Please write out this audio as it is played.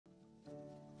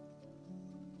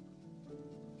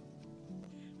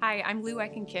Hi, I'm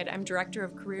Ecken Kidd. I'm Director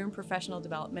of Career and Professional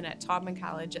Development at Taubman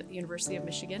College at the University of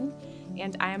Michigan,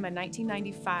 and I am a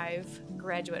 1995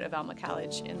 graduate of Alma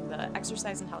College in the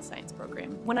Exercise and Health Science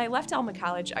program. When I left Alma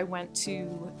College, I went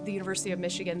to the University of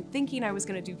Michigan thinking I was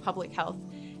going to do public health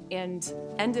and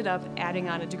ended up adding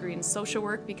on a degree in social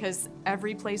work because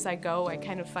every place I go, I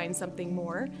kind of find something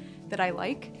more that I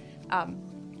like.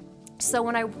 So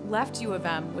when I left U of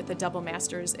M with a double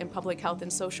master's in public health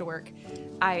and social work,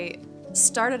 I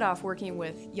started off working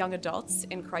with young adults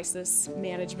in crisis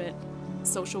management,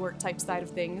 social work type side of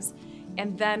things,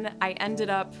 and then I ended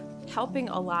up helping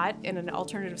a lot in an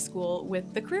alternative school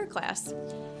with the career class.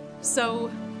 So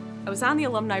I was on the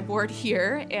alumni board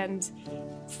here and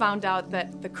found out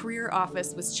that the career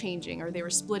office was changing, or they were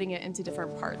splitting it into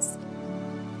different parts.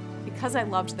 Because I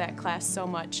loved that class so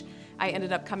much, I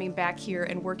ended up coming back here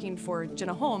and working for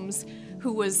Jenna Holmes,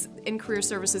 who was in career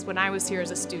services when I was here as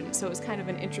a student. So it was kind of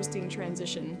an interesting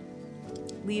transition,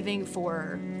 leaving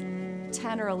for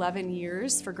 10 or 11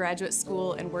 years for graduate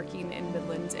school and working in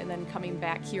Midland, and then coming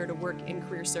back here to work in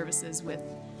career services with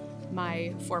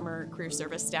my former career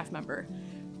service staff member.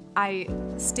 I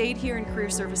stayed here in career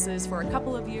services for a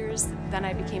couple of years, then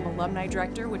I became alumni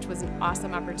director, which was an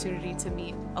awesome opportunity to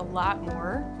meet a lot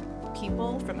more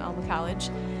people from Alma College.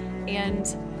 And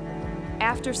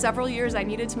after several years, I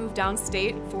needed to move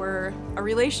downstate for a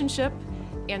relationship,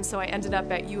 and so I ended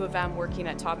up at U of M working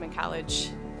at Taubman College,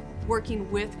 working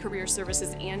with career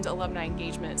services and alumni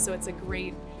engagement. So it's a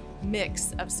great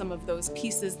mix of some of those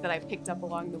pieces that I picked up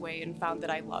along the way and found that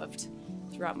I loved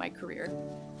throughout my career.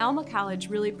 Alma College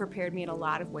really prepared me in a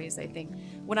lot of ways, I think.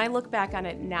 When I look back on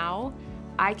it now,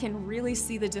 I can really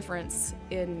see the difference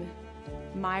in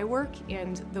my work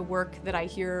and the work that I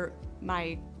hear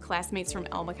my classmates from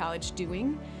Alma College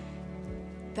doing.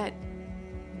 That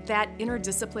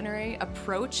interdisciplinary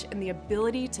approach and the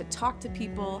ability to talk to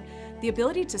people, the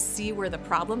ability to see where the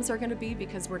problems are going to be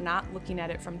because we're not looking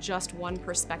at it from just one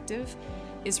perspective,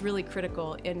 is really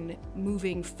critical in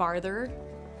moving farther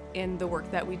in the work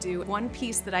that we do. One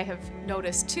piece that I have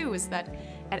noticed too is that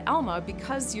at Alma,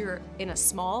 because you're in a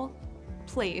small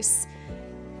place,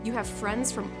 you have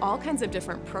friends from all kinds of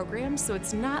different programs, so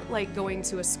it's not like going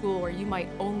to a school where you might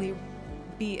only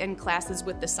be in classes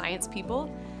with the science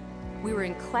people. We were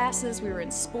in classes, we were in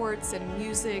sports and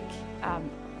music,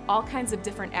 all kinds of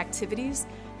different activities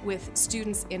with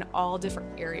students in all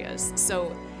different areas.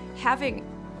 So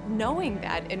knowing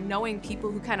that and knowing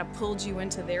people who kind of pulled you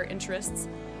into their interests,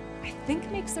 I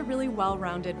think makes a really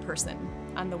well-rounded person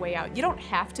on the way out. You don't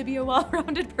have to be a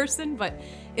well-rounded person, but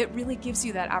it really gives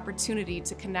you that opportunity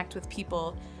to connect with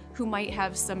people who might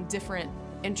have some different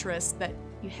interests that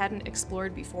you hadn't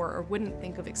explored before or wouldn't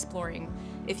think of exploring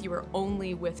if you were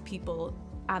only with people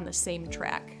on the same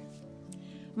track.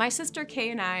 My sister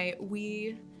Kay and I,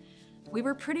 we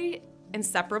were pretty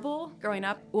inseparable growing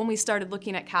up. When we started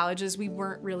looking at colleges, we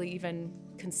weren't really even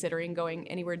considering going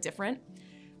anywhere different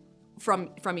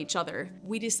from each other.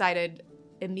 We decided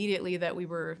immediately that we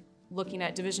were looking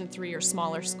at Division III or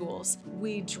smaller schools.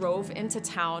 We drove into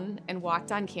town and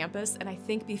walked on campus, and I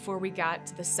think before we got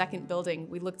to the second building,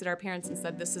 we looked at our parents and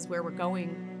said, this is where we're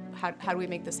going. How do we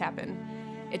make this happen?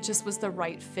 It just was the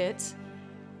right fit.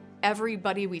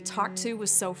 Everybody we talked to was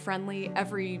so friendly.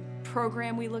 Every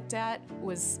program we looked at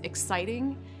was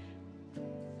exciting.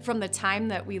 From the time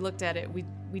that we looked at it,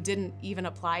 we didn't even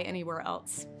apply anywhere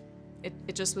else.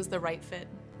 It just was the right fit.